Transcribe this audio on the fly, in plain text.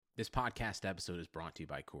This podcast episode is brought to you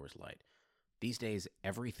by Coors Light. These days,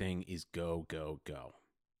 everything is go, go, go.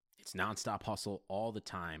 It's nonstop hustle all the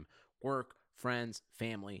time. Work, friends,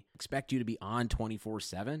 family expect you to be on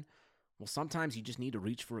 24/7. Well, sometimes you just need to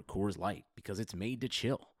reach for a Coors Light because it's made to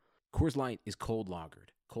chill. Coors Light is cold lagered,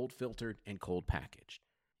 cold filtered, and cold packaged.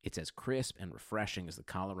 It's as crisp and refreshing as the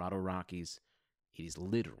Colorado Rockies. It is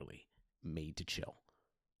literally made to chill.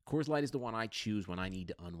 Coors Light is the one I choose when I need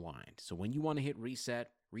to unwind. So when you want to hit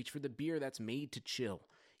reset, reach for the beer that's made to chill.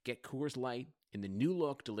 Get Coors Light in the new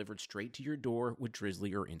look delivered straight to your door with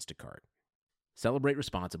Drizzly or Instacart. Celebrate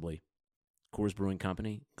responsibly. Coors Brewing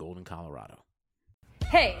Company, Golden, Colorado.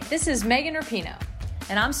 Hey, this is Megan Rapinoe.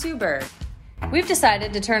 And I'm Sue Bird. We've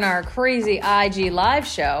decided to turn our crazy IG live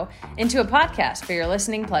show into a podcast for your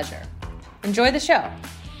listening pleasure. Enjoy the show.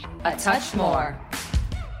 A Touch More.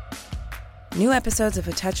 New episodes of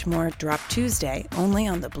A Touch More drop Tuesday only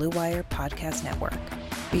on the Blue Wire Podcast Network.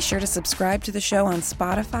 Be sure to subscribe to the show on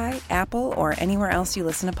Spotify, Apple, or anywhere else you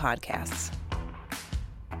listen to podcasts.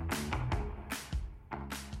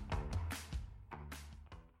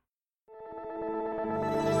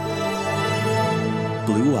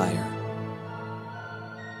 Blue Wire.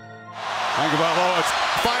 Tagovailoa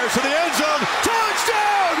fires to the end zone.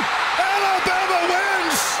 Touchdown! Alabama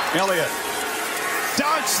wins! Elliott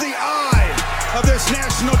dodged the eye of this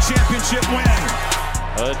national championship win.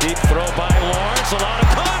 A deep throw by Lawrence. A lot of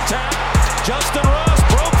contact. Justin Ross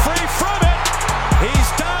broke free from it.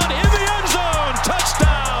 He's down in the end zone.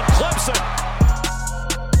 Touchdown, Clemson.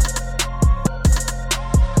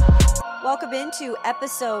 Welcome into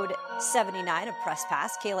episode 79 of Press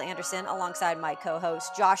Pass. Kayla Anderson alongside my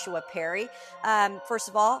co-host Joshua Perry. First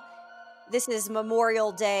of all, this is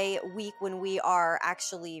Memorial Day week when we are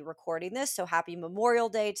actually recording this. So happy Memorial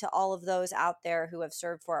Day to all of those out there who have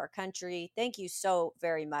served for our country. Thank you so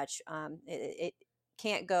very much. It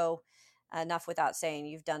can't go enough without saying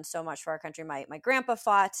you've done so much for our country. My grandpa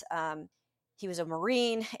fought. He was a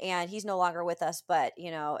Marine and he's no longer with us. But,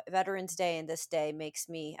 you know, Veterans Day and this day makes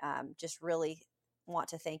me just really want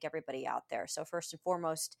to thank everybody out there. So first and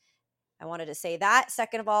foremost, I wanted to say that.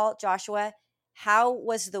 Second of all, Joshua, how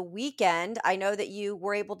was the weekend? I know that you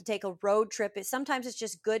were able to take a road trip. Sometimes it's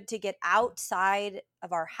just good to get outside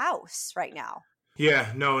of our house right now.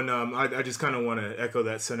 Yeah, no, and I just kind of want to echo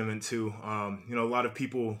that sentiment too. You know, a lot of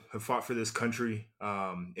people have fought for this country,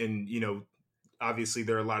 and, you know, obviously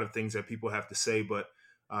there are a lot of things that people have to say, but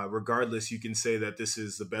regardless, you can say that this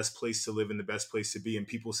is the best place to live and the best place to be, and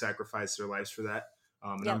people sacrifice their lives for that.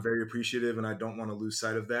 And Yep. I'm very appreciative, and I don't want to lose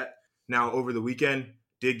sight of that. Now, over the weekend,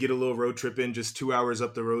 did get a little road trip in, just 2 hours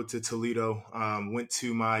up the road to Toledo. Went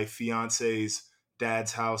to my fiance's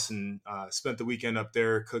dad's house and spent the weekend up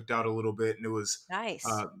there, cooked out a little bit, and it was Nice.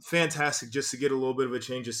 fantastic just to get a little bit of a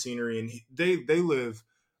change of scenery. And they live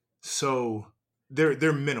so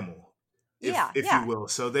they're minimal, if you will.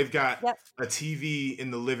 So they've got Yep. a TV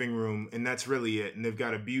in the living room, and that's really it. And they've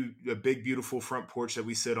got a big, beautiful front porch that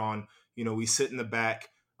we sit on. You know, we sit in the back.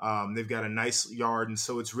 They've got a nice yard, and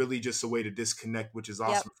so it's really just a way to disconnect, which is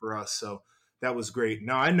awesome for us. So that was great.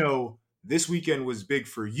 Now, I know this weekend was big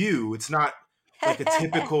for you. It's not like a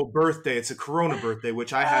typical birthday. It's a Corona birthday,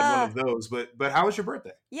 which I had one of those. But how was your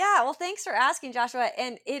birthday? Yeah, well, thanks for asking, Joshua.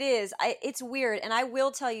 And it's weird. And I will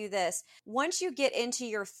tell you this, once you get into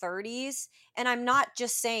your 30s, and I'm not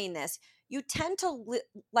just saying this, you tend to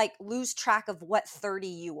lose track of what 30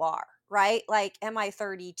 you are, right? Like, am I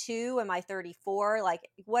 32? Am I 34? Like,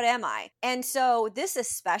 what am I? And so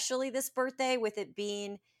especially this birthday, with it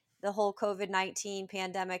being the whole COVID-19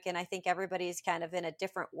 pandemic, and I think everybody's kind of in a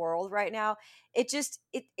different world right now. It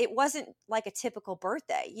wasn't like a typical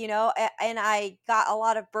birthday, you know, and I got a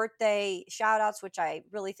lot of birthday shout outs, which I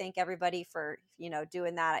really thank everybody for, you know,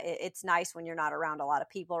 doing that. It's nice when you're not around a lot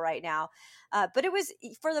of people right now. But it was,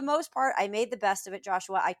 for the most part, I made the best of it,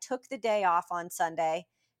 Joshua. I took the day off on Sunday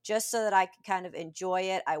just so that I could kind of enjoy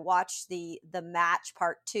it. I watched the match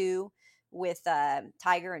part 2 with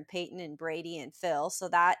Tiger and Peyton and Brady and Phil. So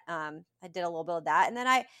that I did a little bit of that. And then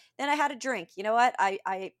I had a drink. You know what?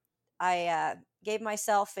 I gave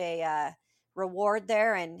myself a reward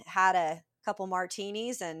there and had a couple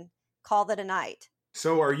martinis and called it a night.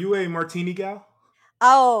 So are you a martini gal?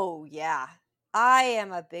 Oh, yeah. I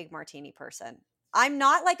am a big martini person. I'm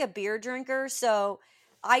not like a beer drinker, so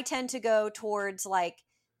I tend to go towards like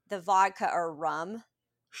the vodka or rum.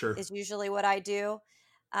 Sure. Is usually what I do.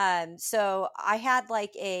 So I had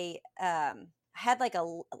like a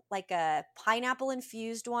pineapple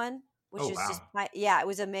infused one, which is just, it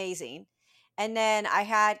was amazing. And then I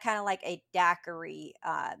had kind of like a daiquiri,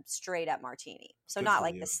 straight up martini. So Good not for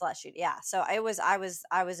like you. the slushy. Yeah. So I was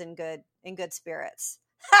in good spirits.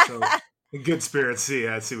 So in good spirits. See,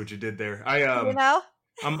 I see what you did there. You know?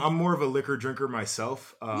 I'm more of a liquor drinker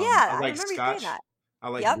myself. I Yeah, I like remember you saying scotch. that. I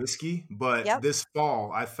like Yep, whiskey, but yep. this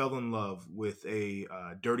fall I fell in love with a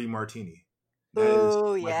dirty martini. That is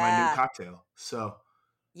Oh, like my new yeah. cocktail. So,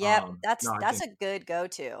 Yep, no, I that's can, a good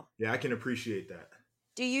go-to. yeah, I can appreciate that.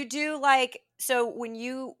 Do you do like so when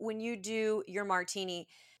you do your martini,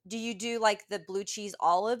 do you do like the blue cheese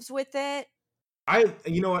olives with it?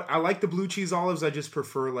 You know what? I like the blue cheese olives. I just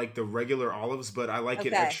prefer like the regular olives, but I like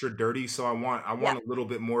it Okay. extra dirty. So I Yep. want a little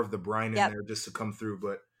bit more of the brine in Yep. there just to come through.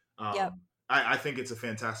 But Yep. I think it's a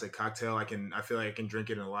fantastic cocktail. I feel like I can drink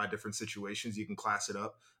it in a lot of different situations. You can class it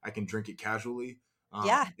up. I can drink it casually.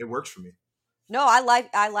 Yeah. It works for me. No, I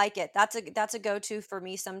like it. That's a go-to for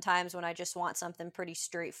me sometimes when I just want something pretty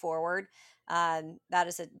straightforward. That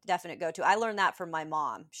is a definite go-to. I learned that from my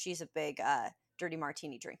mom. She's a big dirty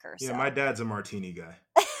martini drinker. Yeah, So my dad's a martini guy.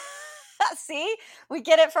 see, we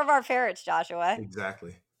get it from our parents, Joshua.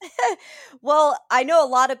 Exactly. Well, I know a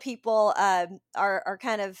lot of people are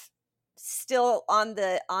kind of still on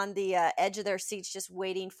the edge of their seats, just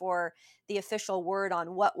waiting for the official word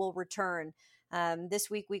on what will return. This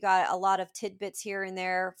week we got a lot of tidbits here and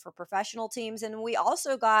there for professional teams, and we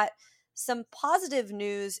also got some positive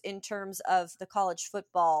news in terms of the college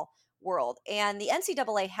football world. And the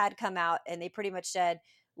NCAA had come out and they pretty much said,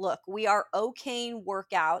 "Look, we are okaying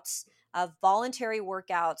workouts, voluntary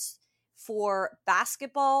workouts." For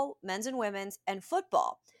basketball, men's and women's, and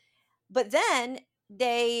football. But then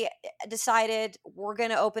they decided we're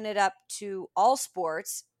going to open it up to all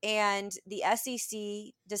sports. And the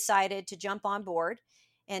SEC decided to jump on board,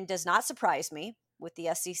 and does not surprise me with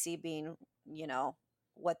the SEC being,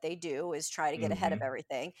 what they do is try to get ahead of Hmm.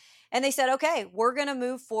 everything. And they said, okay, we're going to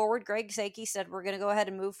move forward. Greg Sankey said, we're going to go ahead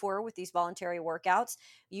and move forward with these voluntary workouts.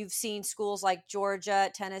 You've seen schools like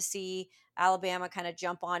Georgia, Tennessee, Alabama kind of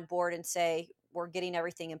jump on board and say, we're getting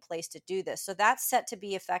everything in place to do this. So that's set to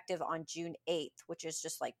be effective on June 8th, which is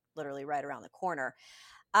just like literally right around the corner.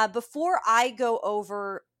 Before I go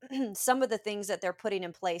over some of the things that they're putting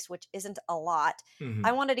in place, which isn't a lot, Hmm.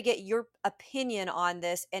 I wanted to get your opinion on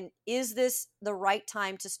this. And is this the right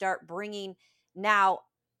time to start bringing now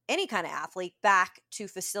any kind of athlete back to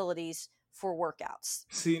facilities for workouts?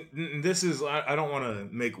 See, this is I don't want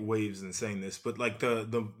to make waves in saying this, but like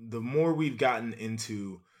the more we've gotten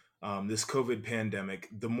into this COVID pandemic,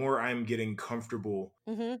 the more I'm getting comfortable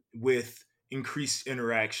Mm-hmm. with increased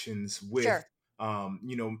interactions, with Sure.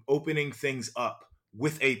 opening things up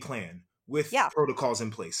with a plan, with Yeah. protocols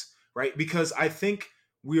in place, right? Because I think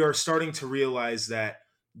we are starting to realize that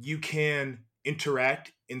you can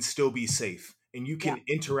interact and still be safe, and you Yeah. can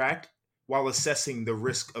interact while assessing the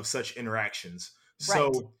risk of such interactions. Right.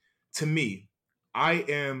 So to me, I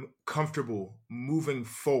am comfortable moving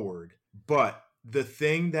forward, but the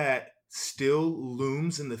thing that still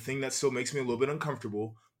looms and the thing that still makes me a little bit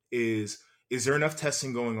uncomfortable is there enough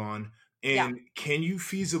testing going on, Yeah. and can you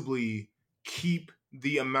feasibly keep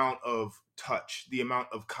the amount of touch, the amount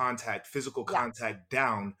of contact, physical Yeah. contact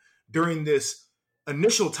down during this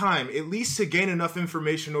initial time, at least to gain enough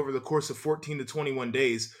information over the course of 14 to 21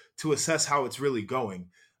 days to assess how it's really going.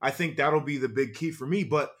 I think that'll be the big key for me.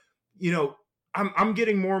 But, I'm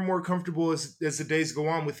getting more and more comfortable as the days go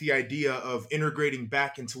on with the idea of integrating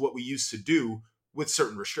back into what we used to do with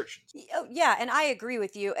certain restrictions. Oh, yeah, and I agree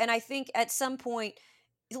with you. And I think at some point,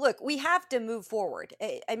 look, we have to move forward.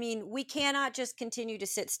 I mean, we cannot just continue to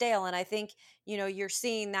sit stale. And I think, you're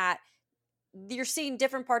seeing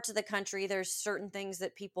different parts of the country. There's certain things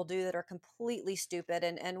that people do that are completely stupid.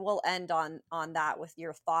 And we'll end on that with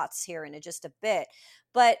your thoughts here in just a bit.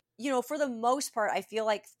 But, for the most part, I feel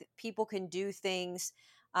like people can do things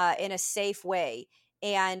in a safe way.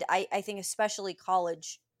 And I think especially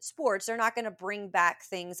college sports, they're not going to bring back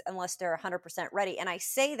things unless they're 100% ready. And I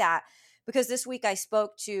say that because this week I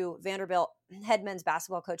spoke to Vanderbilt head men's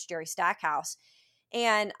basketball coach Jerry Stackhouse,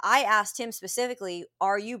 and I asked him specifically,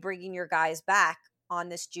 are you bringing your guys back on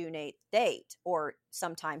this June 8th date or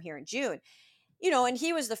sometime here in June? And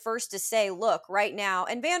he was the first to say, look, right now,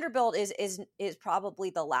 and Vanderbilt is probably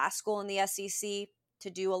the last school in the SEC to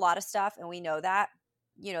do a lot of stuff, and we know that.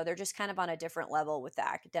 They're just kind of on a different level with the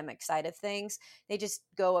academic side of things. They just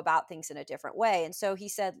go about things in a different way. And so he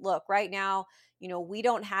said, look, right now, we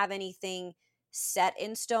don't have anything set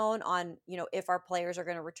in stone on, if our players are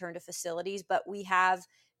going to return to facilities, but we have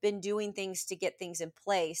been doing things to get things in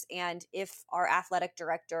place. And if our athletic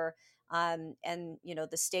director and,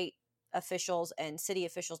 the state officials and city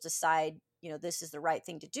officials decide, this is the right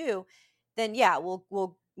thing to do, then yeah,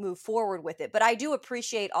 we'll move forward with it. But I do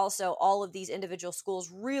appreciate also all of these individual schools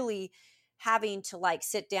really having to like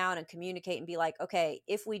sit down and communicate and be like, okay,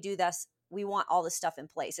 if we do this, we want all this stuff in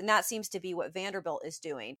place. And that seems to be what Vanderbilt is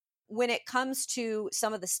doing. When it comes to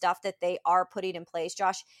some of the stuff that they are putting in place,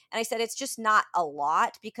 Josh, and I said it's just not a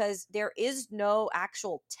lot because there is no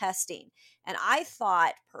actual testing. And I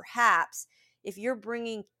thought perhaps if you're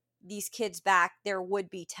bringing these kids back, there would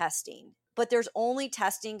be testing. But there's only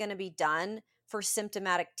testing going to be done for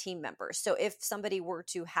symptomatic team members. So if somebody were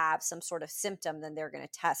to have some sort of symptom, then they're going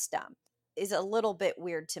to test them. Is a little bit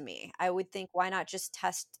weird to me. I would think, why not just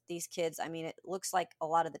test these kids? I mean, it looks like a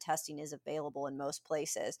lot of the testing is available in most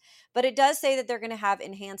places, but it does say that they're going to have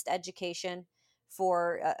enhanced education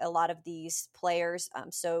for a lot of these players.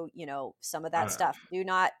 So, some of that stuff, do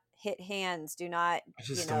not hit hands, do not, I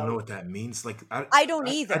just don't know what that means. Like, I don't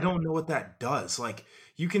either. I don't know what that does. Like,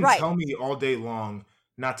 you can tell me all day long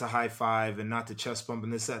not to high five and not to chest bump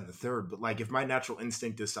and this, that, and the third. But like, if my natural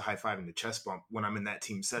instinct is to high five and to chest bump when I'm in that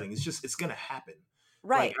team setting, it's going to happen.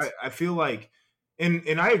 Right. Like, I feel like,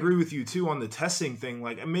 and I agree with you too on the testing thing.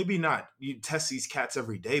 Like, maybe not you test these cats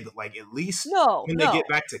every day, but like at least when they get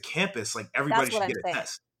back to campus, like everybody should get a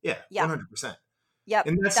test. Yeah. 100%. Yep.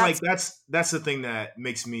 And that's the thing that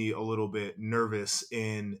makes me a little bit nervous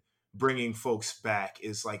in bringing folks back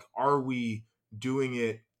is like, are we doing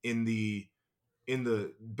it in the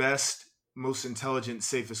best, most intelligent,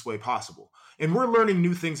 safest way possible? And we're learning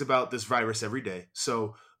new things about this virus every day.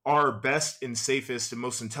 So our best and safest and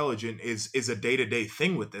most intelligent is a day-to-day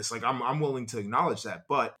thing with this. Like I'm willing to acknowledge that.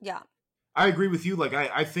 But yeah, I agree with you. Like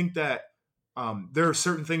I think that there are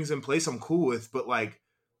certain things in place I'm cool with, but like,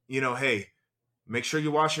 hey, make sure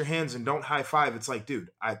you wash your hands and don't high five. It's like, dude,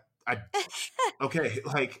 I okay,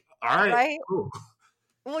 like, all right? Cool.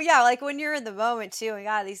 Well, yeah, like when you're in the moment too, and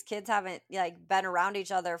God, these kids haven't like been around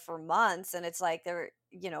each other for months, and it's like they're,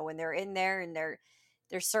 when they're in there and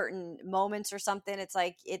there's certain moments or something, it's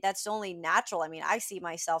like that's only natural. I mean, I see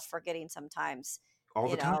myself forgetting sometimes. All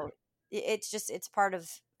the time. It's part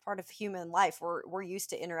of human life. We're used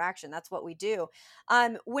to interaction. That's what we do.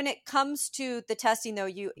 When it comes to the testing, though,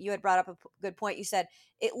 you had brought up a good point. You said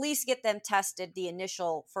at least get them tested the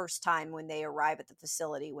initial first time when they arrive at the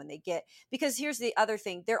facility, because here's the other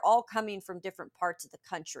thing. They're all coming from different parts of the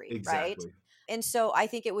country, exactly. Right? And so I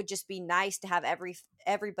think it would just be nice to have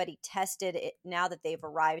everybody tested now that they've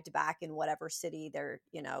arrived back in whatever city their,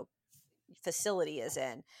 facility is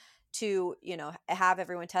in, to, have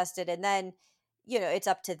everyone tested. And then, it's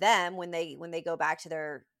up to them when they go back to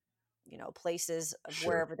their, places of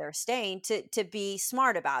wherever they're staying to be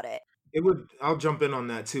smart about it. I'll jump in on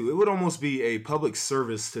that too. It would almost be a public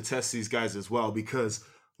service to test these guys as well, because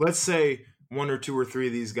let's say 1 or 2 or 3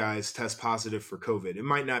 of these guys test positive for COVID. It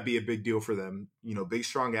might not be a big deal for them. Big,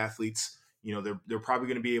 strong athletes, they're probably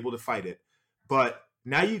going to be able to fight it. But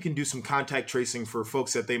now you can do some contact tracing for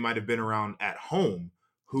folks that they might have been around at home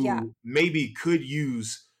who maybe could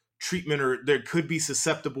use treatment or there could be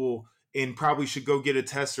susceptible and probably should go get a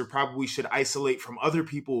test or probably should isolate from other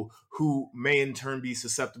people who may in turn be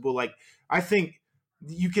susceptible. Like, I think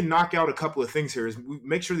you can knock out a couple of things here is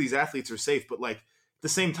make sure these athletes are safe, but like at the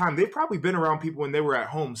same time, they've probably been around people when they were at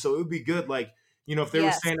home. So it would be good. Like, if they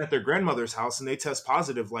were staying at their grandmother's house and they test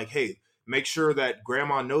positive, like, hey, make sure that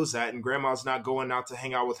grandma knows that and grandma's not going out to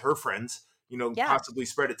hang out with her friends, possibly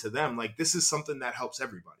spread it to them. Like, this is something that helps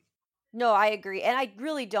everybody. No, I agree. And I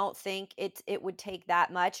really don't think it would take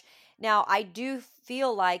that much. Now, I do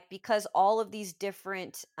feel like because all of these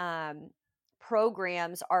different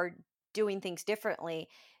programs are doing things differently,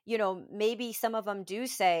 maybe some of them do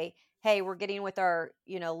say, hey, we're getting with our,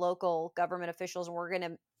 local government officials and we're going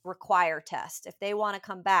to require tests. If they want to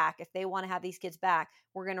come back, if they want to have these kids back,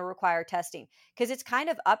 we're going to require testing. Because it's kind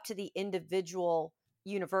of up to the individual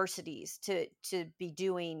universities to be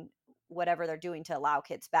doing whatever they're doing to allow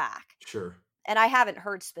kids back. Sure. And I haven't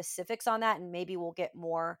heard specifics on that, and maybe we'll get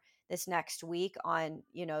more this next week on,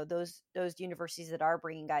 those universities that are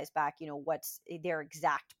bringing guys back, what's their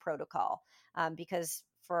exact protocol. Because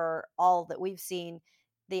for all that we've seen,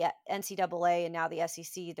 the NCAA and now the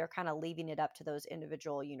SEC, they're kind of leaving it up to those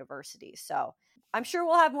individual universities. So I'm sure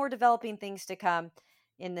we'll have more developing things to come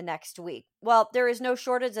in the next week. Well, there is no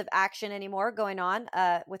shortage of action anymore going on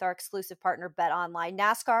with our exclusive partner, BetOnline.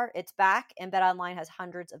 NASCAR, it's back, and BetOnline has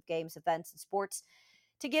hundreds of games, events, and sports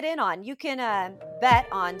to get in on. You can bet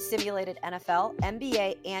on simulated NFL,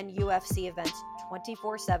 NBA, and UFC events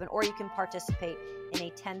 24/7, or you can participate in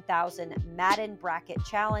a 10,000 Madden Bracket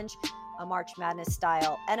Challenge, a March Madness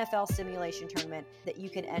style NFL simulation tournament that you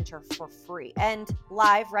can enter for free. And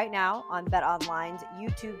live right now on BetOnline's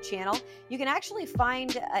YouTube channel, you can actually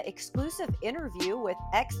find an exclusive interview with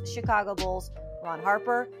ex-Chicago Bulls Ron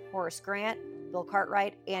Harper, Horace Grant, Bill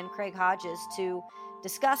Cartwright and Craig Hodges, to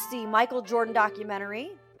discuss the Michael Jordan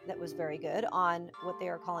documentary that was very good on what they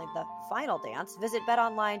are calling the Final Dance. Visit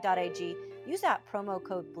betonline.ag. Use that promo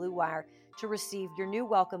code BlueWire to receive your new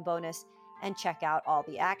welcome bonus and check out all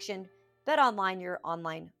the action. BetOnline, your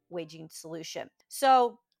online wagering solution.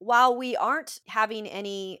 So while we aren't having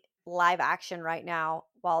any live action right now,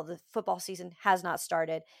 while the football season has not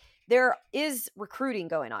started, there is recruiting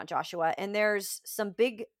going on, Joshua, and there's some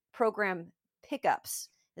big program pickups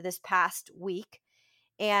this past week.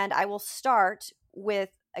 And I will start with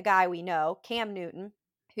a guy we know, Cam Newton,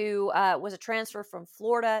 who was a transfer from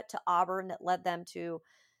Florida to Auburn that led them to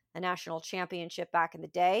a national championship back in the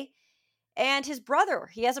day. And his brother,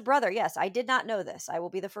 he has a brother. Yes, I did not know this. I will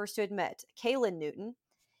be the first to admit. Kalen Newton.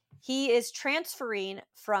 He is transferring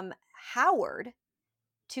from Howard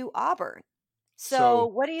to Auburn. So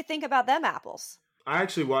what do you think about them apples? I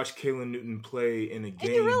actually watched Kalen Newton play in a game.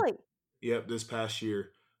 Did you really? Yep, this past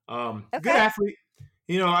year. Okay. Good athlete.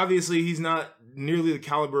 Obviously he's not nearly the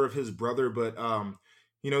caliber of his brother, but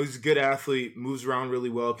he's a good athlete, moves around really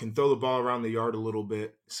well, can throw the ball around the yard a little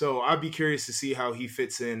bit. So I'd be curious to see how he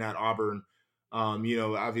fits in at Auburn.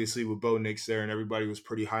 Obviously with Bo Nix there, and everybody was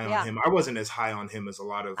pretty high on him. I wasn't as high on him as a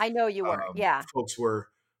lot of I know you were. folks were.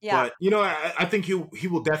 Yeah. But, I think he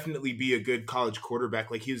will definitely be a good college quarterback.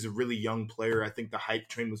 Like, he was a really young player. I think the hype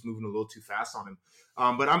train was moving a little too fast on him.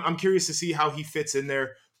 But I'm curious to see how he fits in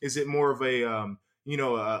there. Is it more of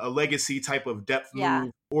a legacy type of depth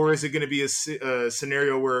move? Or is it going to be a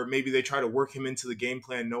scenario where maybe they try to work him into the game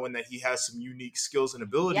plan knowing that he has some unique skills and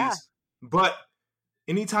abilities? Yeah. But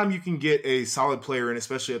anytime you can get a solid player, and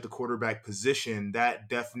especially at the quarterback position, that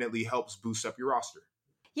definitely helps boost up your roster.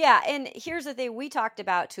 Yeah, and here's the thing. We talked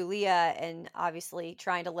about Taulia and obviously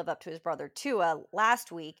trying to live up to his brother Tua last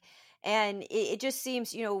week. And it just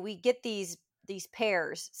seems, we get these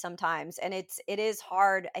pairs sometimes. And it is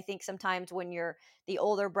hard, I think, sometimes when the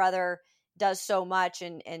older brother does so much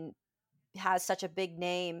and has such a big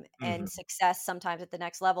name and success sometimes at the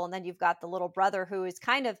next level. And then you've got the little brother who is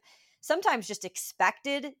kind of sometimes just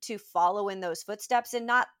expected to follow in those footsteps, and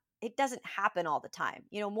it doesn't happen all the time,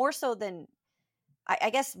 more so than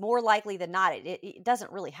I guess more likely than not, it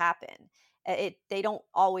doesn't really happen. They don't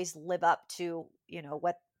always live up to,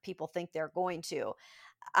 what people think they're going to.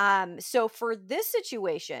 So for this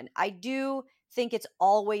situation, I do think it's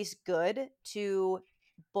always good to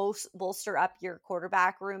bolster up your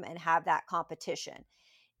quarterback room and have that competition.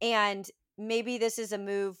 And maybe this is a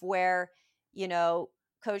move where,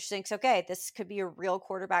 coach thinks, okay, this could be a real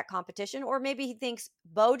quarterback competition, or maybe he thinks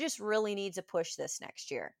Bo just really needs a push this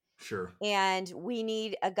next year. Sure. And we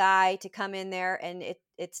need a guy to come in there, and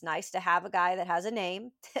it's nice to have a guy that has a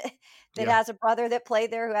name, that has a brother that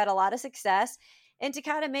played there who had a lot of success, and to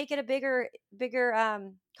kind of make it a bigger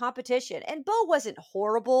competition. And Bo wasn't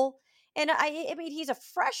horrible. And I mean, he's a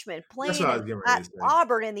freshman playing at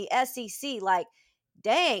Auburn in the SEC. Like,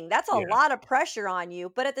 dang, that's a lot of pressure on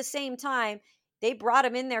you. But at the same time, they brought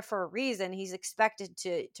him in there for a reason. He's expected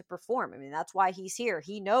to perform. I mean, that's why he's here.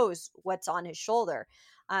 He knows what's on his shoulder.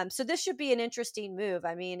 So this should be an interesting move.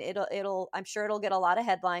 I mean, I'm sure it'll get a lot of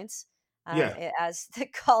headlines as the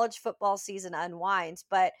college football season unwinds.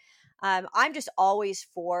 But I'm just always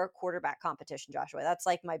for quarterback competition, Joshua. That's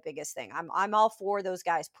like my biggest thing. I'm all for those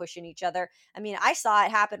guys pushing each other. I mean, I saw it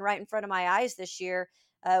happen right in front of my eyes this year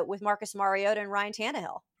with Marcus Mariota and Ryan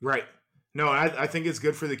Tannehill. Right. No, I think it's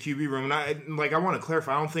good for the QB room. And I want to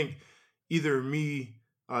clarify, I don't think either me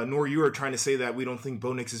nor you are trying to say that we don't think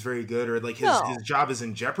Bo Nix is very good, or like his job is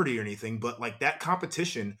in jeopardy or anything. But like, that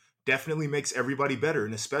competition definitely makes everybody better.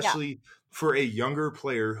 And especially for a younger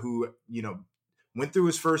player who, went through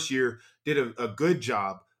his first year, did a good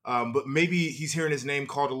job. But maybe he's hearing his name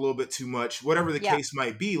called a little bit too much, whatever the case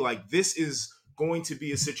might be. Like, this is going to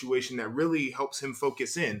be a situation that really helps him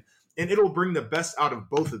focus in, and it'll bring the best out of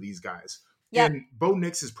both of these guys. Yep. And Bo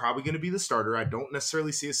Nix is probably going to be the starter. I don't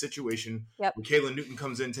necessarily see a situation where Kalen Newton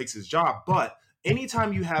comes in and takes his job. But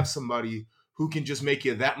anytime you have somebody who can just make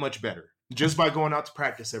you that much better just by going out to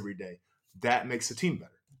practice every day, that makes the team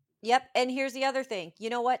better. Yep. And here's the other thing. You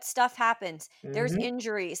know what? Stuff happens. There's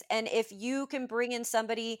injuries. And if you can bring in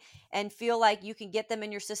somebody and feel like you can get them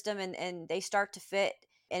in your system and they start to fit,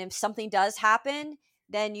 and if something does happen,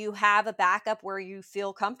 then you have a backup where you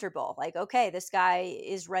feel comfortable. Like, okay, this guy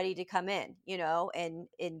is ready to come in, and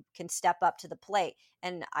can step up to the plate.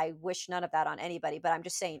 And I wish none of that on anybody, but I'm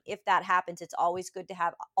just saying, if that happens, it's always good to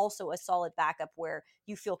have also a solid backup where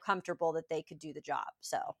you feel comfortable that they could do the job.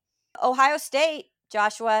 So Ohio State,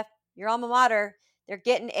 Joshua, your alma mater, they're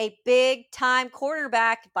getting a big time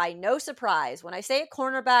cornerback by no surprise. When I say a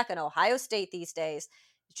cornerback in Ohio State these days,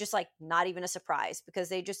 It's just like not even a surprise because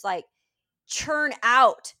they just like churn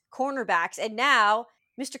out cornerbacks. And now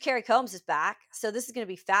Mr. Kerry Combs is back. So this is going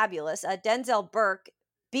to be fabulous. Denzel Burke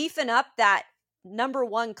beefing up that number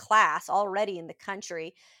one class already in the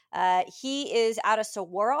country. He is out of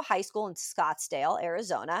Saguaro High School in Scottsdale,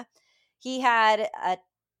 Arizona. He had,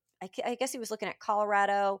 I guess he was looking at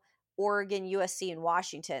Colorado, Oregon, USC, and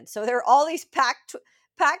Washington. So there are all these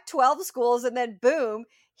Pac-12 schools, and then boom,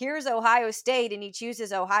 here's Ohio State, and he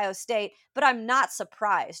chooses Ohio State. But I'm not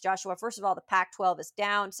surprised, Joshua. First of all, the Pac-12 is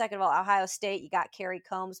down. Second of all, Ohio State, you got Kerry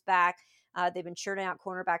Combs back. They've been churning out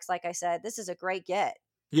cornerbacks, like I said. This is a great get.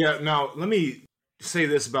 Yeah, now let me say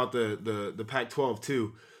this about the Pac-12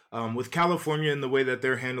 too. With California and the way that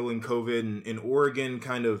they're handling COVID, and Oregon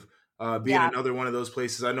kind of being another one of those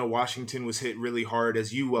places. I know Washington was hit really hard,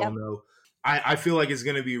 as you well know. I feel like it's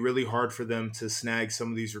going to be really hard for them to snag some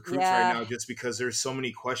of these recruits right now, just because there's so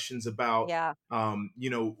many questions about,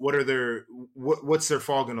 what's their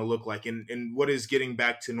fall going to look like, and what is getting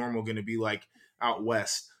back to normal going to be like out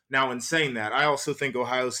west. Now, in saying that, I also think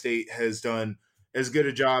Ohio State has done as good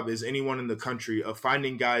a job as anyone in the country of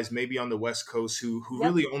finding guys maybe on the West Coast who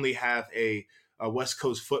really only have a West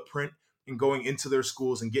Coast footprint, and going into their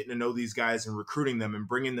schools and getting to know these guys and recruiting them and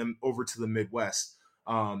bringing them over to the Midwest.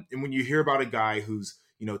 And when you hear about a guy who's,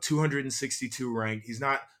 262 ranked, he's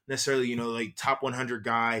not necessarily, like top 100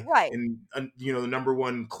 guy, right? And, the number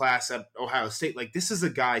one class at Ohio State. Like, this is a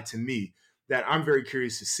guy to me that I'm very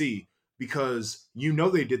curious to see, because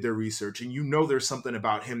they did their research, and there's something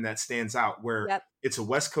about him that stands out, where it's a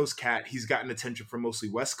West Coast cat. He's gotten attention from mostly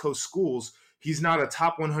West Coast schools. He's not a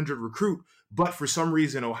top 100 recruit, but for some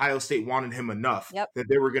reason, Ohio State wanted him enough that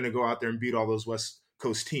they were going to go out there and beat all those West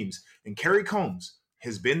Coast teams. And Kerry Combs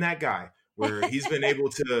has been that guy where he's been able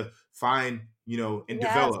to find, and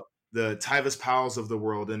develop the Tyvis Powells of the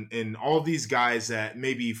world, and all these guys that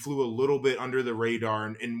maybe flew a little bit under the radar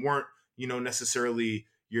and weren't, necessarily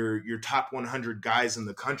your top 100 guys in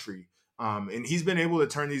the country. And he's been able to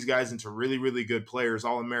turn these guys into really, really good players,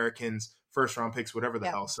 All-Americans, first-round picks, whatever the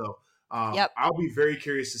hell. So I'll be very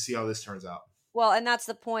curious to see how this turns out. Well, and that's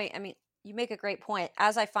the point. I mean, you make a great point.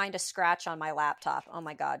 As I find a scratch on my laptop, oh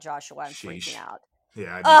my God, Joshua, I'm freaking out.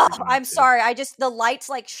 Yeah. I'm sorry. The light's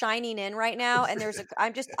like shining in right now, and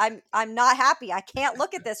I'm not happy. I can't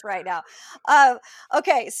look at this right now.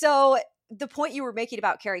 Okay. So the point you were making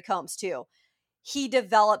about Kerry Combs too, he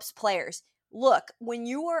develops players. Look, when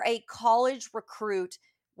you are a college recruit,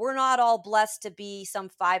 we're not all blessed to be some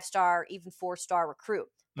 5-star, even 4-star recruit,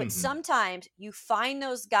 but sometimes you find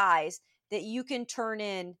those guys that you can turn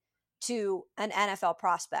in to an NFL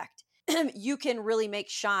prospect. You can really make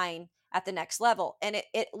shine at the next level. And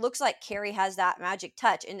it looks like Kerry has that magic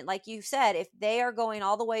touch. And like you said, if they are going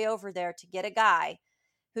all the way over there to get a guy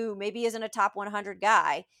who maybe isn't a top 100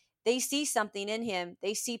 guy, they see something in him.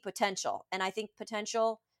 They see potential. And I think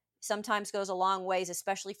potential sometimes goes a long ways,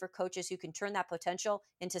 especially for coaches who can turn that potential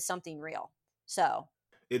into something real. So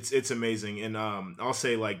it's amazing. And I'll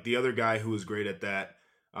say, like, the other guy who was great at that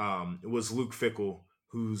was Luke Fickell,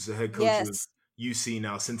 who's the head coach of UC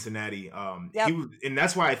now, Cincinnati. And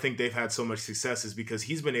that's why I think they've had so much success, is because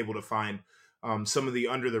he's been able to find some of the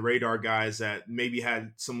under the radar guys that maybe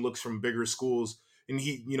had some looks from bigger schools, and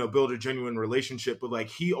he, build a genuine relationship. But like,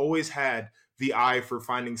 he always had the eye for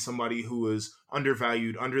finding somebody who was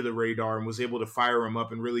undervalued, under the radar, and was able to fire him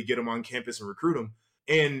up and really get him on campus and recruit him.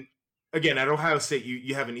 And again, at Ohio State,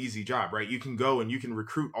 you have an easy job, right? You can go and you can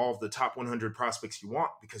recruit all of the top 100 prospects you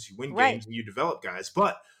want, because you win games and you develop guys.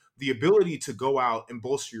 But the ability to go out and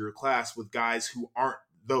bolster your class with guys who aren't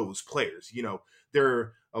those players,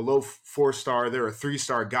 they're a low 4-star, they're a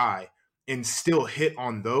 3-star guy, and still hit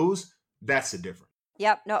on those, that's the difference.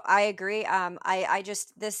 Yep. No, I agree. I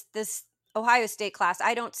just, this Ohio State class,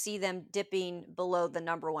 I don't see them dipping below the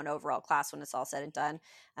number 1 overall class when it's all said and done.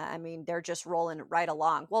 I mean, they're just rolling right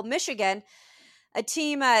along. Well, Michigan, a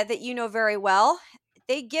team that you know very well,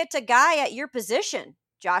 they get a guy at your position,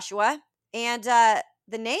 Joshua. And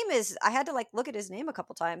the name is, I had to look at his name a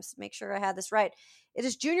couple times, make sure I had this right. It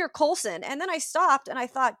is Junior Colson. And then I stopped and I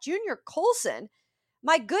thought, Junior Colson,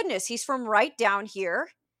 my goodness, he's from right down here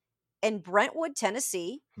in Brentwood,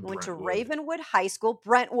 Tennessee. Went to Ravenwood High School,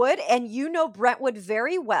 Brentwood, and you know Brentwood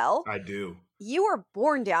very well. I do. You were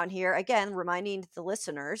born down here. Again, reminding the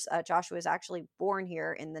listeners, Joshua was actually born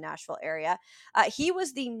here in the Nashville area. He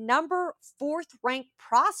was the number 4th ranked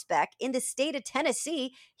prospect in the state of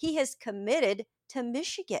Tennessee. He has committed to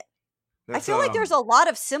Michigan. I feel like there's a lot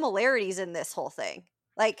of similarities in this whole thing.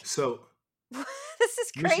 So this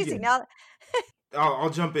is crazy. Michigan. Now I'll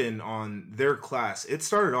jump in on their class. It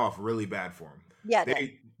started off really bad for them. Yeah,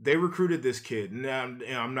 they recruited this kid. Now,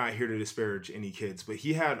 I'm not here to disparage any kids, but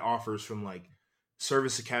he had offers from like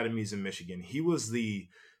service academies in Michigan. He was the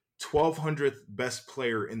 1,200th best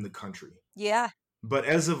player in the country. Yeah. But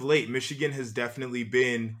as of late, Michigan has definitely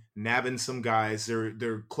been nabbing some guys.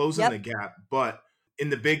 They're closing the gap. But in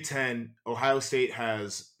the Big Ten, Ohio State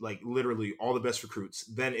has like literally all the best recruits.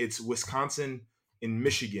 Then it's Wisconsin and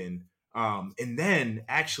Michigan. And then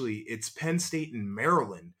actually it's Penn State and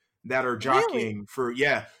Maryland that are jockeying for,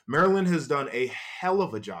 Maryland has done a hell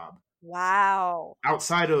of a job. Wow.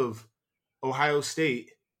 Outside of Ohio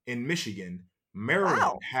State and Michigan,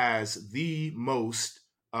 Maryland has the most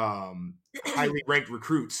highly ranked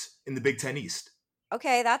recruits in the Big Ten East.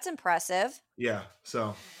 Okay, that's impressive. Yeah,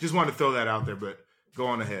 so just wanted to throw that out there, but go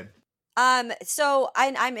on ahead. So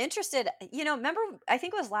I'm interested, remember, I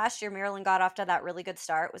think it was last year Maryland got off to that really good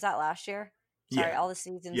start. Was that last year? Sorry, all the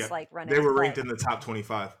seasons running. They were ranked in the top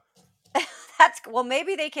 25. Well,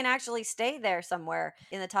 maybe they can actually stay there somewhere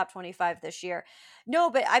in the top 25 this year.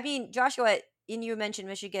 No, but I mean, Joshua, and you mentioned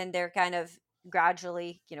Michigan, they're kind of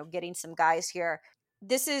gradually, getting some guys here.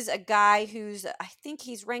 This is a guy who's, I think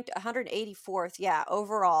he's ranked 184th,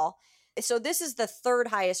 overall. So this is the third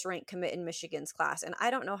highest ranked commit in Michigan's class, and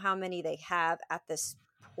I don't know how many they have at this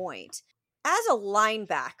point. As a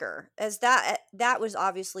linebacker, as that was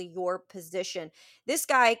obviously your position, this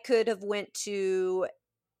guy could have went to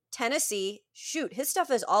Tennessee. Shoot, his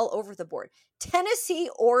stuff is all over the board. Tennessee,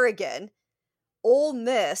 Oregon, Ole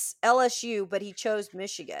Miss, LSU, but he chose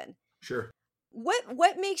Michigan. Sure.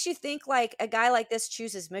 What makes you think like a guy like this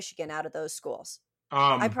chooses Michigan out of those schools?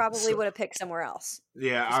 I probably would have picked somewhere else.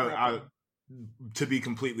 Yeah, I to be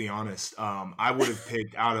completely honest, I would have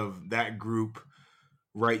picked out of that group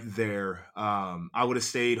right there. I would have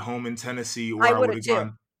stayed home in Tennessee, or I would have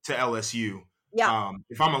gone to LSU. Yeah.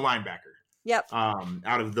 If I'm a linebacker. Yep.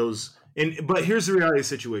 Out of those, but here's the reality of the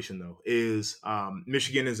situation though: is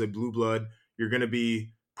Michigan is a blue blood. You're going to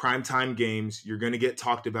be primetime games. You're going to get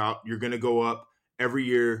talked about. You're going to go up every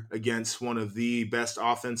year against one of the best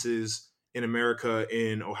offenses in America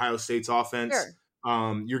in Ohio State's offense.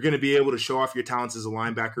 Sure. You're going to be able to show off your talents as a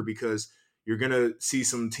linebacker because you're going to see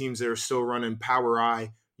some teams that are still running power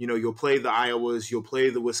I. You'll play the Iowas, you'll play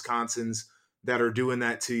the Wisconsins that are doing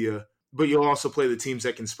that to you, but you'll also play the teams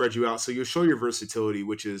that can spread you out. So you'll show your versatility,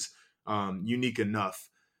 which is unique enough.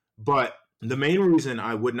 But the main reason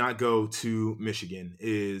I would not go to Michigan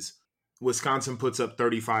is Wisconsin puts up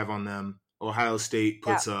 35 on them. Ohio State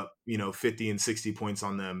puts up, 50 and 60 points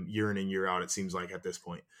on them year in and year out, it seems like at this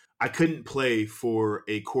point. I couldn't play for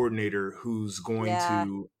a coordinator who's going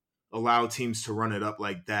to allow teams to run it up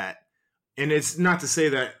like that. And it's not to say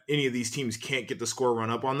that any of these teams can't get the score run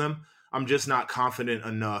up on them. I'm just not confident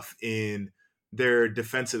enough in their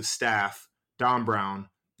defensive staff. Don Brown,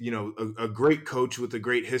 a great coach with a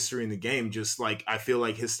great history in the game. Just like, I feel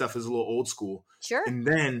like his stuff is a little old school. Sure. And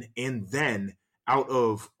then out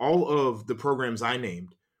of all of the programs I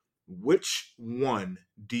named, which one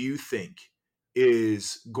do you think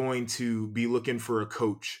is going to be looking for a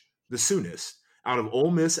coach the soonest out of Ole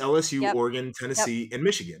Miss, LSU, Oregon, Tennessee, and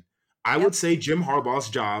Michigan? I would say Jim Harbaugh's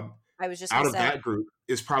job out of that group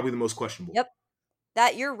is probably the most questionable. Yep.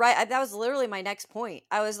 That you're right. That was literally my next point.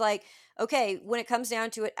 I was like, okay, when it comes down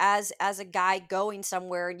to it, as a guy going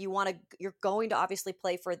somewhere and you're going to obviously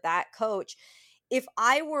play for that coach. If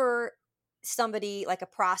I were somebody like a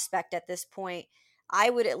prospect at this point, I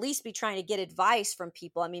would at least be trying to get advice from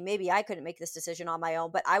people. I mean, maybe I couldn't make this decision on my own,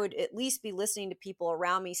 but I would at least be listening to people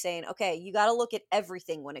around me saying, okay, you got to look at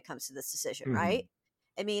everything when it comes to this decision, right?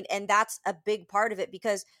 I mean, and that's a big part of it,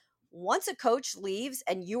 because once a coach leaves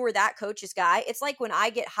and you were that coach's guy, it's like when I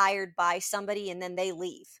get hired by somebody and then they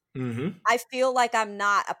leave. I feel like I'm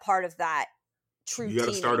not a part of that true team. You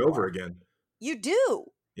got to start over again. You do.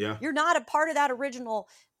 Yeah. You're not a part of that original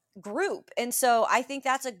group. And so I think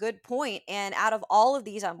that's a good point. And out of all of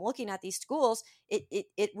these, I'm looking at these schools,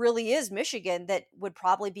 it really is Michigan that would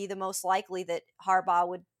probably be the most likely that Harbaugh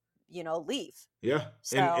would, leave. Yeah.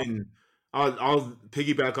 So, and I'll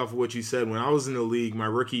piggyback off of what you said. When I was in the league, my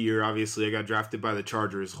rookie year, obviously I got drafted by the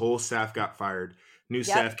Chargers. Whole staff got fired. New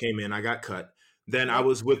staff came in. I got cut. Then I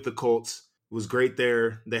was with the Colts. It was great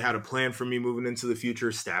there. They had a plan for me moving into the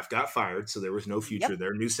future. Staff got fired, so there was no future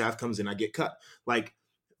there. New staff comes in. I get cut. Like,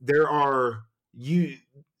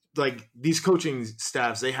 these coaching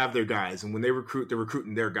staffs, they have their guys. And when they recruit, they're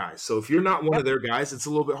recruiting their guys. So if you're not one of their guys, it's a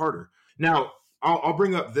little bit harder. Now, I'll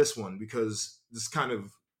bring up this one because this kind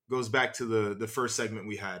of goes back to the first segment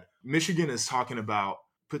we had. Michigan is talking about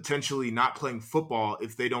potentially not playing football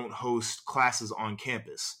if they don't host classes on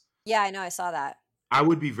campus. Yeah, I know. I saw that. I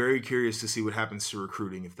would be very curious to see what happens to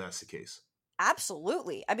recruiting if that's the case.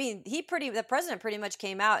 Absolutely. I mean, the president pretty much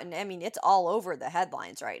came out, and I mean, it's all over the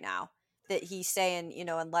headlines right now that he's saying,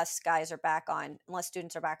 unless students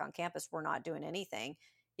are back on campus, we're not doing anything.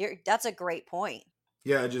 That's a great point.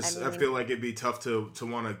 Yeah, I feel like it'd be tough to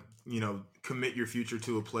want to, commit your future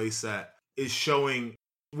to a place that is showing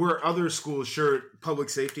where other schools, sure, public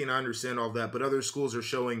safety, and I understand all that, but other schools are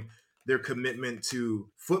showing their commitment to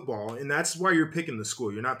football. And that's why you're picking the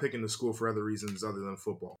school. You're not picking the school for other reasons other than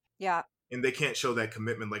football. Yeah. And they can't show that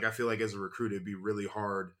commitment. Like, I feel like as a recruit, it'd be really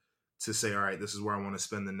hard to say, all right, this is where I want to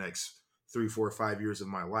spend the next 3, 4, 5 years of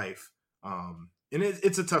my life. And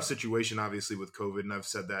it's a tough situation, obviously, with COVID. And I've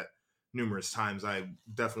said that numerous times. I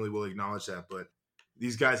definitely will acknowledge that. But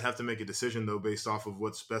these guys have to make a decision, though, based off of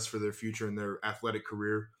what's best for their future and their athletic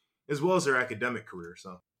career, as well as their academic career.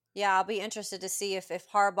 So, yeah, I'll be interested to see if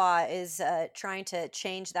Harbaugh is trying to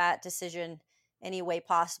change that decision any way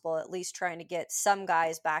possible, at least trying to get some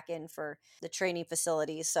guys back in for the training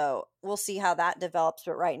facilities. So we'll see how that develops.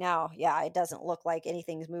 But right now, yeah, it doesn't look like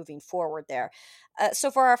anything's moving forward there. So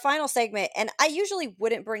for our final segment, and I usually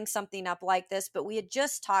wouldn't bring something up like this, but we had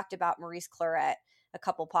just talked about Maurice Clarett a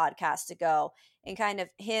couple podcasts ago, and kind of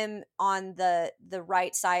him on the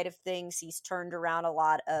right side of things. He's turned around a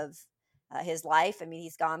lot of his life. I mean,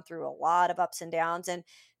 he's gone through a lot of ups and downs. And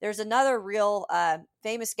there's another real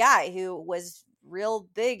famous guy who was real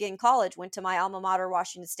big in college, went to my alma mater,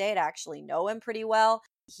 Washington State. I actually know him pretty well.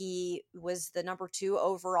 He was the number 2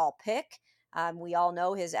 overall pick. We all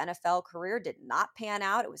know his NFL career did not pan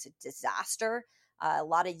out. It was a disaster. A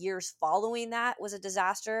lot of years following that was a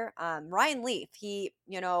disaster. Ryan Leaf, we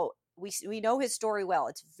know his story well.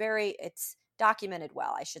 It's documented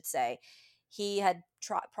well, I should say. He had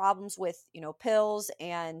problems with, pills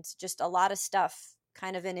and just a lot of stuff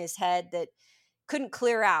kind of in his head that couldn't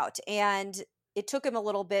clear out. And it took him a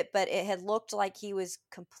little bit, but it had looked like he was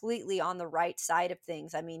completely on the right side of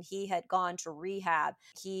things. I mean, he had gone to rehab.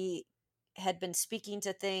 He had been speaking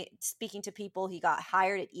to people. He got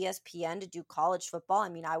hired at ESPN to do college football. I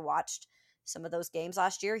mean, I watched some of those games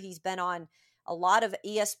last year. He's been on a lot of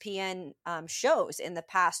ESPN shows in the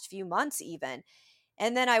past few months even.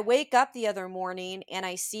 And then I wake up the other morning and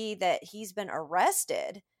I see that he's been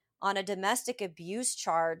arrested on a domestic abuse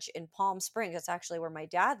charge in Palm Springs. That's actually where my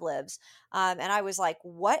dad lives. And I was like,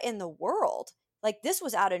 what in the world? Like, this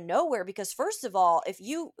was out of nowhere, because first of all, if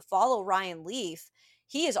you follow Ryan Leaf,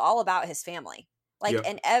 he is all about his family. Like,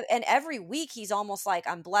 yep. and every week he's almost like,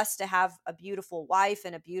 I'm blessed to have a beautiful wife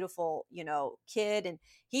and a beautiful, kid. And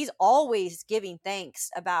he's always giving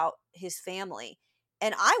thanks about his family.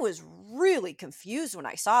 And I was really confused when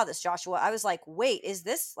I saw this, Joshua. I was like, wait, is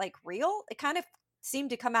this like real? It kind of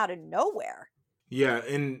seemed to come out of nowhere. Yeah,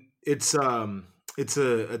 and it's a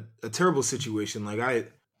terrible situation. Like,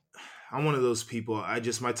 I'm one of those people.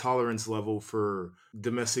 My tolerance level for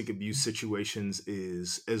domestic abuse situations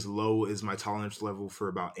is as low as my tolerance level for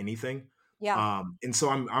about anything. Yeah. And so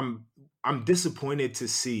I'm disappointed to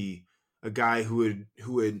see a guy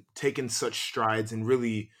who had taken such strides and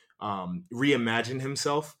really reimagine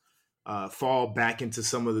himself fall back into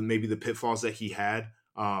some of maybe the pitfalls that he had.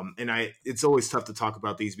 It's always tough to talk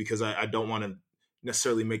about these because I don't want to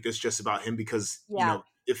necessarily make this just about him, because,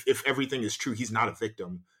 if everything is true, he's not a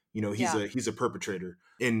victim. He's a perpetrator,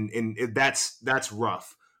 and that's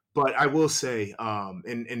rough. But I will say,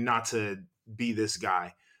 and not to be this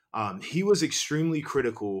guy, he was extremely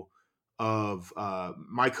critical of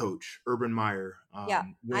my coach, Urban Meyer,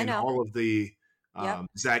 when all of the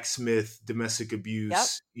Zach Smith domestic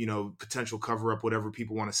abuse, potential cover up, whatever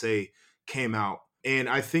people want to say, came out. And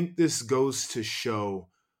I think this goes to show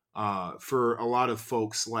for a lot of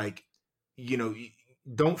folks, like,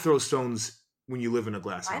 don't throw stones when you live in a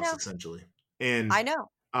glass house, essentially. And I know.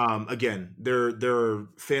 Again, there are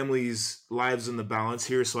families' lives in the balance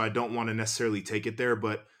here, so I don't want to necessarily take it there,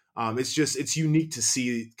 but it's unique to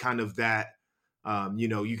see kind of that.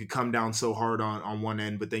 You could come down so hard on one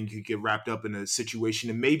end, but then you could get wrapped up in a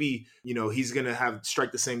situation, and maybe, he's going to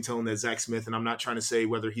strike the same tone that Zach Smith. And I'm not trying to say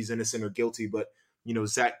whether he's innocent or guilty, but,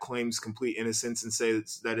 Zach claims complete innocence and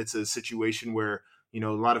says that it's a situation where, a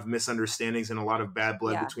lot of misunderstandings and a lot of bad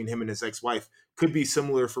blood between him and his ex-wife. Could be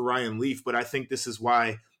similar for Ryan Leaf, but I think this is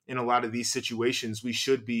why in a lot of these situations, we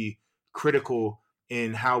should be critical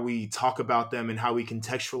in how we talk about them and how we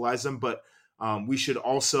contextualize them. But we should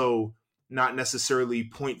also not necessarily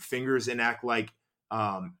point fingers and act like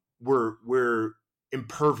we're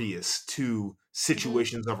impervious to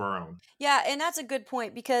situations of our own. Yeah, and that's a good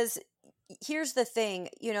point, because here's the thing,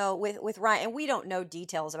 with Ryan, and we don't know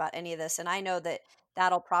details about any of this, and I know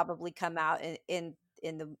that'll probably come out in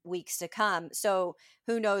in the weeks to come. So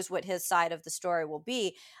who knows what his side of the story will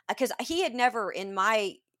be, because he had never, in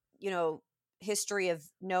my, history of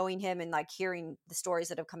knowing him and like hearing the stories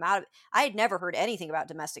that have come out of it, I had never heard anything about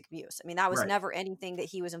domestic abuse. I mean, that was Right. never anything that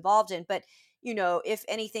he was involved in, but if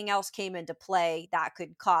anything else came into play, that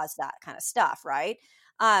could cause that kind of stuff. Right.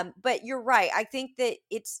 But you're right. I think that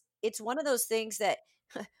it's one of those things that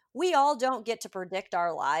we all don't get to predict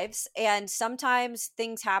our lives. And sometimes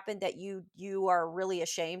things happen that you are really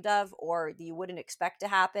ashamed of, or you wouldn't expect to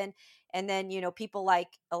happen. And then, people like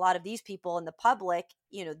a lot of these people in the public,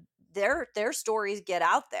 their stories get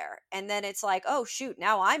out there, and then it's like, oh shoot,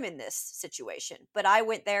 now I'm in this situation, but I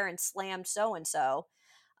went there and slammed so-and-so,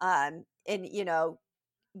 and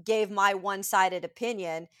gave my one-sided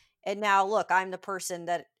opinion, and now look, I'm the person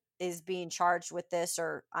that is being charged with this,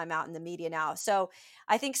 or I'm out in the media now. So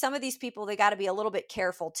I think some of these people, they got to be a little bit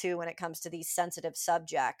careful too when it comes to these sensitive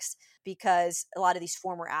subjects, because a lot of these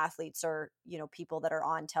former athletes are, people that are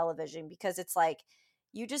on television, because it's like,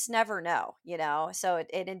 you just never know, so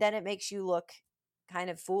and then it makes you look kind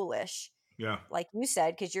of foolish. Yeah. Like you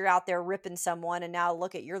said, because you're out there ripping someone, and now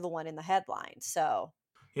look at, you're the one in the headlines. So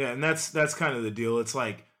Yeah, and that's kind of the deal. It's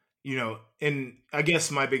like, and I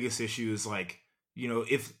guess my biggest issue is like,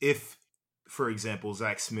 if for example,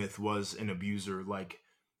 Zach Smith was an abuser, like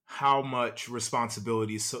how much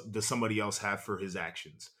responsibility does somebody else have for his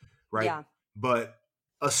actions, right? Yeah. But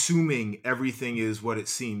assuming everything is what it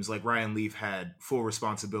seems, like Ryan Leaf had full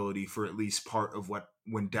responsibility for at least part of what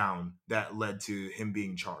went down that led to him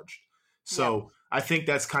being charged. So I think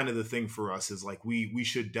that's kind of the thing for us, is like we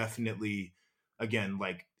should definitely, again,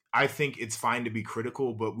 like I think it's fine to be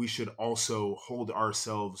critical, but we should also hold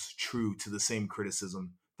ourselves true to the same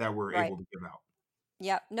criticism that we're Right. able to give out.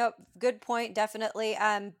 Yep. Nope. Good point. Definitely.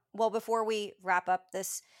 Well, before we wrap up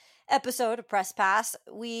this episode of Press Pass,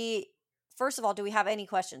 first of all, do we have any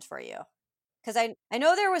questions for you? Because I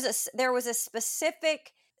know there was a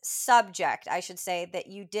specific subject, I should say, that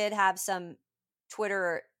you did have some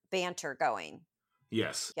Twitter banter going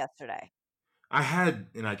Yes. yesterday. I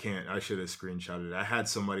should have screenshotted it. I had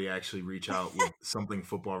somebody actually reach out with something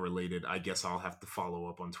football related. I guess I'll have to follow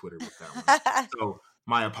up on Twitter with that one. So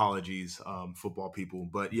my apologies, football people.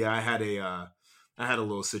 But yeah, I had a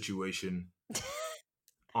little situation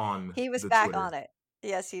on He was the back Twitter. on it.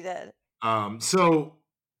 Yes, he did. So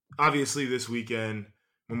obviously this weekend,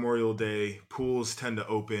 Memorial Day, pools tend to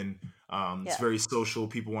open. It's very social.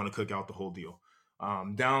 People want to cook out, the whole deal.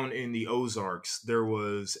 Down in the Ozarks, there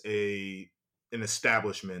was an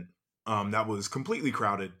establishment that was completely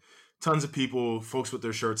crowded. Tons of people, folks with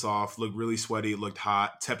their shirts off, looked really sweaty, looked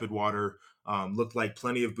hot, tepid water, looked like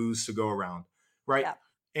plenty of booze to go around, right? Yeah.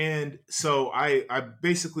 And so I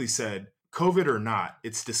basically said, COVID or not,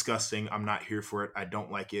 it's disgusting. I'm not here for it. I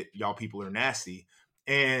don't like it. Y'all people are nasty.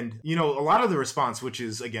 And, a lot of the response, which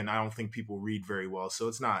is, again, I don't think people read very well, so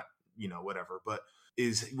it's not, whatever, but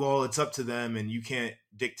is, well, it's up to them and you can't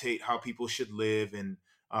dictate how people should live. And,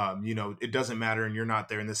 it doesn't matter and you're not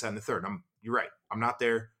there and this, that, and the third. You're right. I'm not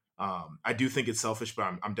there. I do think it's selfish, but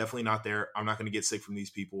I'm definitely not there. I'm not going to get sick from these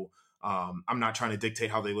people. I'm not trying to dictate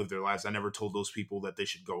how they live their lives. I never told those people that they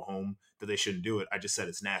should go home, that they shouldn't do it. I just said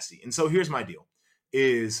it's nasty. And so here's my deal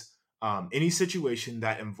is any situation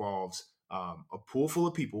that involves a pool full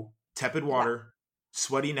of people, tepid water,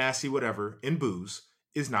 sweaty, nasty, whatever, and booze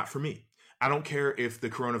is not for me. I don't care if the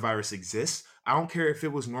coronavirus exists. I don't care if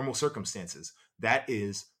it was normal circumstances. That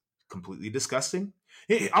is completely disgusting.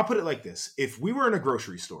 I'll put it like this. If we were in a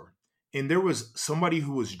grocery store and there was somebody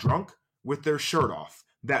who was drunk with their shirt off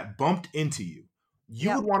that bumped into you,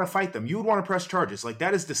 you would want to fight them. You would want to press charges. Like,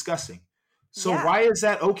 that is disgusting. So why is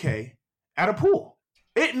that okay at a pool?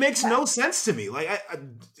 It makes no sense to me. Like,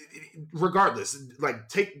 regardless, like,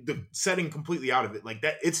 take the setting completely out of it. Like,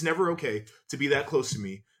 that, it's never okay to be that close to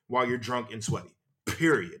me while you're drunk and sweaty,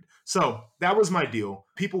 period. So that was my deal.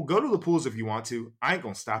 People, go to the pools if you want to. I ain't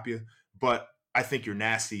going to stop you, but I think you're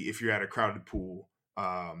nasty if you're at a crowded pool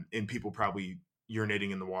and people probably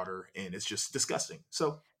urinating in the water, and it's just disgusting.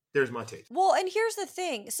 So there's my take. Well, and here's the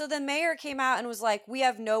thing. So the mayor came out and was like, we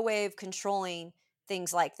have no way of controlling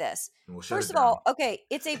things like this. First of all, okay,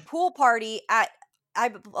 it's a pool party at, I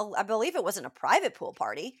believe it wasn't a private pool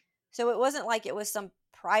party. So it wasn't like it was some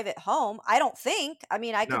private home. I don't think. I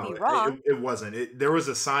mean, I could be wrong. It wasn't. There was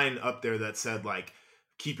a sign up there that said, like,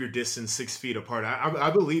 keep your distance 6 feet apart.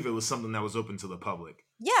 I believe it was something that was open to the public.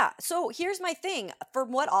 Yeah. So here's my thing.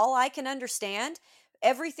 From what all I can understand,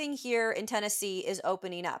 everything here in Tennessee is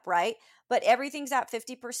opening up, right? But everything's at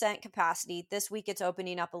 50% capacity. This week it's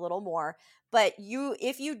opening up a little more. But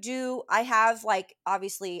if you do, I have like,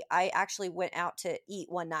 obviously, I actually went out to eat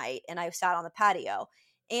one night and I sat on the patio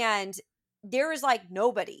and there is like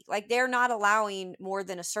nobody. Like they're not allowing more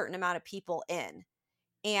than a certain amount of people in.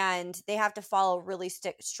 And they have to follow really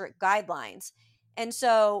strict guidelines. And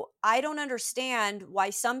so I don't understand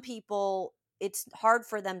why some people, it's hard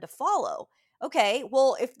for them to follow. Okay,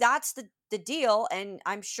 well, if that's the deal, and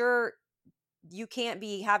I'm sure you can't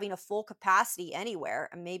be having a full capacity anywhere,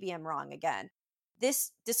 and maybe I'm wrong again.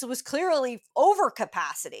 This was clearly over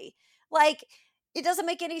capacity. Like, it doesn't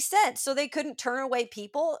make any sense. So they couldn't turn away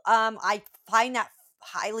people. I find that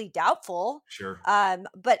highly doubtful. Sure.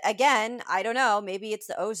 But again, I don't know. Maybe it's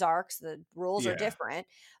the Ozarks. The rules are different.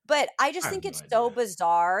 But I just think it's so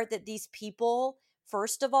bizarre that these people,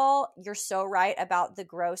 first of all, you're so right about the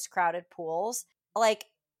gross crowded pools. Like,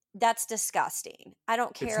 that's disgusting. I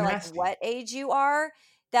don't care like what age you are.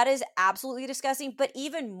 That is absolutely disgusting. But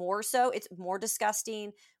even more so, it's more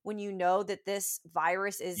disgusting when you know that this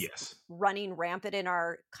virus is running rampant in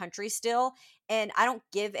our country still. And I don't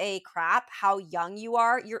give a crap how young you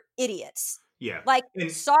are. You're idiots. Yeah. Like,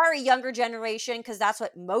 sorry, younger generation, because that's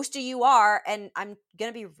what most of you are. And I'm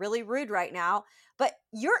going to be really rude right now, but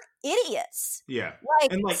you're idiots. Yeah.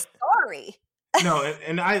 Like sorry. No,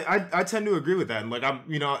 and I tend to agree with that. And like,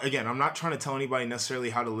 I'm not trying to tell anybody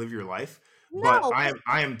necessarily how to live your life. But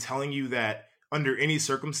I am telling you that under any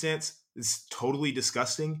circumstance, it's totally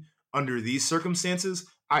disgusting. Under these circumstances,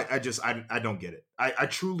 I don't get it. I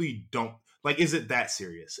truly don't. Like, is it that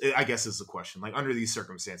serious? I guess is the question. Like, under these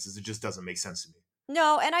circumstances, it just doesn't make sense to me.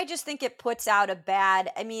 No, and I just think it puts out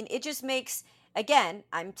it just makes, again,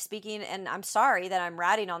 I'm speaking, and I'm sorry that I'm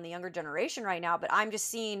ratting on the younger generation right now, but I'm just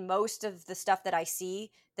seeing most of the stuff that I see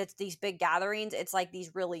that's these big gatherings. It's like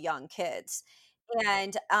these really young kids.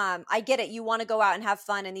 And I get it. You want to go out and have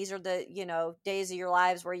fun. And these are the, days of your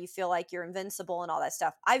lives where you feel like you're invincible and all that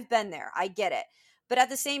stuff. I've been there. I get it. But at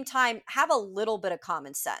the same time, have a little bit of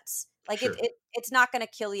common sense. Like sure. It's not going to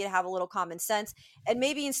kill you to have a little common sense. And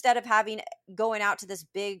maybe instead of going out to this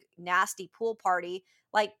big, nasty pool party,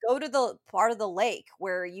 like go to the part of the lake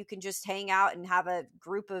where you can just hang out and have a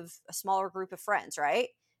smaller group of friends. Right.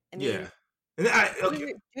 I mean,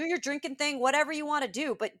 do your drinking thing, whatever you want to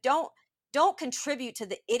do, but don't contribute to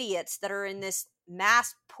the idiots that are in this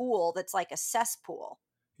mass pool that's like a cesspool.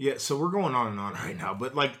 Yeah, so we're going on and on right now,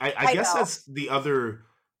 but like I guess that's the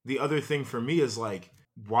other thing for me is like,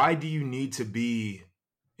 why do you need to be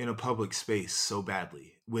in a public space so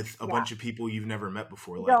badly with a bunch of people you've never met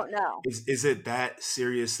before? Like, don't know. Is it that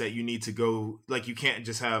serious that you need to go? Like, you can't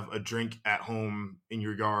just have a drink at home in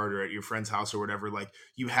your yard or at your friend's house or whatever. Like,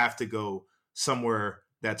 you have to go somewhere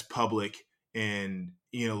that's public. And,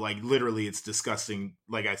 like literally it's disgusting.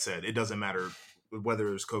 Like I said, it doesn't matter whether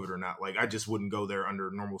there's COVID or not. Like, I just wouldn't go there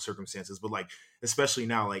under normal circumstances. But like, especially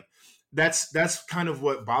now, like that's kind of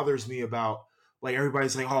what bothers me about like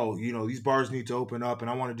everybody's like, oh, these bars need to open up and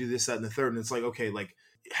I want to do this, that, and the third. And it's like, okay, like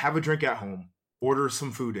have a drink at home, order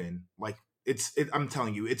some food in. Like I'm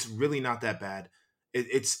telling you, it's really not that bad.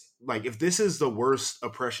 It's like, if this is the worst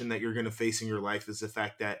oppression that you're going to face in your life is the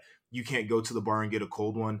fact that you can't go to the bar and get a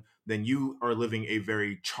cold one, then you are living a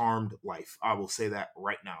very charmed life. I will say that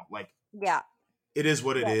right now. Like, yeah, it is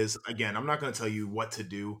what it is. Again, I'm not going to tell you what to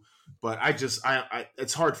do, but I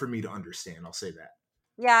it's hard for me to understand. I'll say that.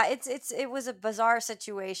 Yeah, it was a bizarre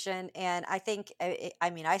situation, and I think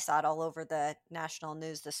I saw it all over the national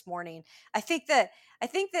news this morning. I think that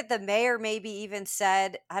the mayor maybe even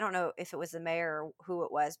said, I don't know if it was the mayor or who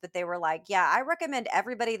it was, but they were like, yeah, I recommend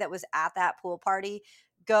everybody that was at that pool party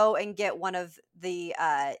go and get one of the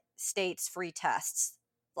state's free tests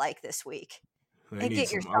like this week. They need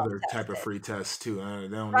some other type of free tests too. They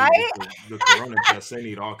don't right? need the corona tests. They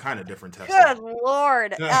need all kind of different tests. Good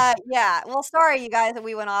Lord. Yeah. Well, sorry, you guys, that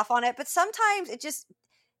we went off on it, but sometimes it just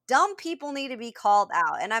dumb people need to be called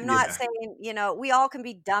out. And I'm not saying, we all can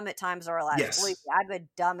be dumb at times in our lives. Yes. Believe me, I've been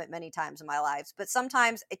dumb at many times in my lives, but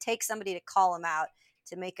sometimes it takes somebody to call them out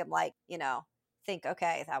to make them like, think,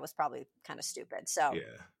 okay, that was probably kind of stupid. So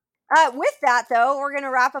with that though, we're going to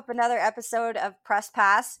wrap up another episode of Press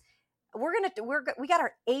Pass. We got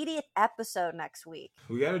our 80th episode next week.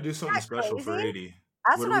 We got to do something special for 80.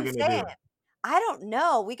 That's what I'm saying. I don't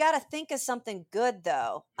know. We got to think of something good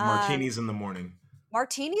though. Martinis in the morning.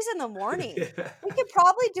 Martinis in the morning. We could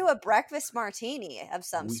probably do a breakfast martini of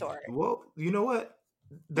some sort. Well, you know what?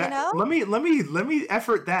 Let me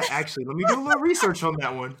effort that actually. Let me do a little research on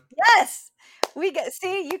that one. Yes.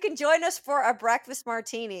 You can join us for a breakfast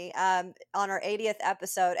martini on our 80th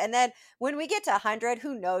episode. And then when we get to 100,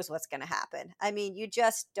 who knows what's going to happen? I mean, you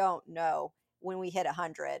just don't know when we hit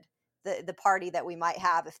 100, the party that we might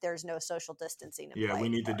have if there's no social distancing in place. We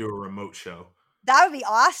need to do a remote show. That would be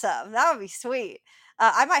awesome. That would be sweet.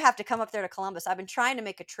 I might have to come up there to Columbus. I've been trying to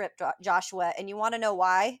make a trip, Joshua, and you want to know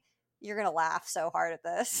why? You're going to laugh so hard at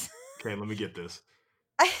this. Okay, let me get this.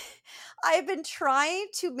 I've been trying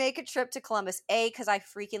to make a trip to Columbus, A, because I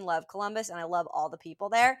freaking love Columbus and I love all the people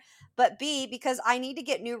there, but B, because I need to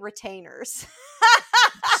get new retainers.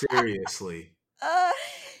 Seriously.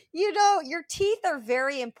 Your teeth are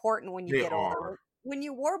very important when you get older. When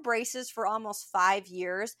you wore braces for almost 5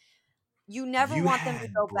 years, you never want them to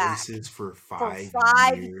go back. Braces for 5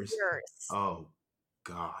 years? Oh,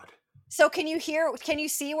 God. So can you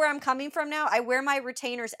see where I'm coming from now? I wear my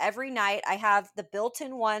retainers every night. I have the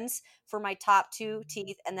built-in ones for my top 2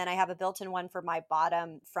 teeth, and then I have a built-in one for my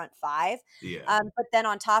bottom front 5. Yeah. But then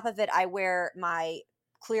on top of it, I wear my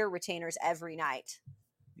clear retainers every night.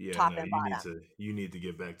 Yeah, top and bottom. You need to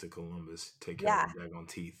get back to Columbus. Take care of daggone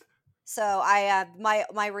teeth. So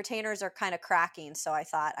my retainers are kind of cracking, so I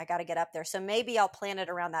thought I got to get up there. So maybe I'll plan it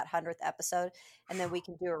around that 100th episode, and then we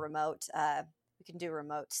can do a remote. We can do a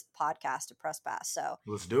remote podcast of Press Pass. So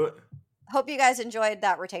let's do it. Hope you guys enjoyed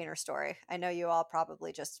that retainer story. I know you all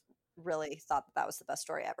probably just really thought that was the best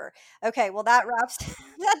story ever. Okay, well that wraps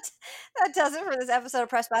that does it for this episode of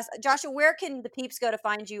Press Pass. Joshua, where can the peeps go to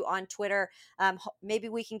find you on Twitter? Maybe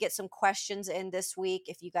we can get some questions in this week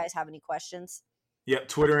if you guys have any questions. Yep,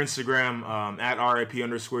 Twitter, Instagram, at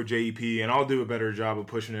RIP_JEP, and I'll do a better job of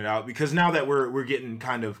pushing it out because now that we're getting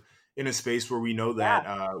kind of in a space where we know that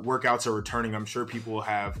workouts are returning, I'm sure people will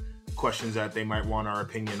have questions that they might want our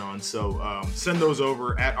opinion on. So send those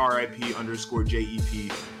over at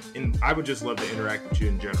RIP_JEP, and I would just love to interact with you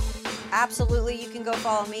in general. Absolutely. You can go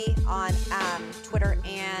follow me on Twitter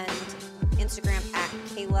and Instagram at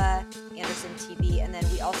Kayla Anderson TV, and then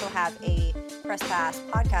we also have a Press Pass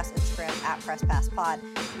podcast Instagram at Press Pass Pod.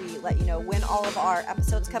 We let you know when all of our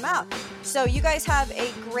episodes come out. So you guys have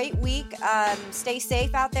a great week. Stay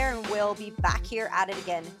safe out there, and we'll be back here at it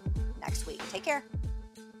again next week. Take care.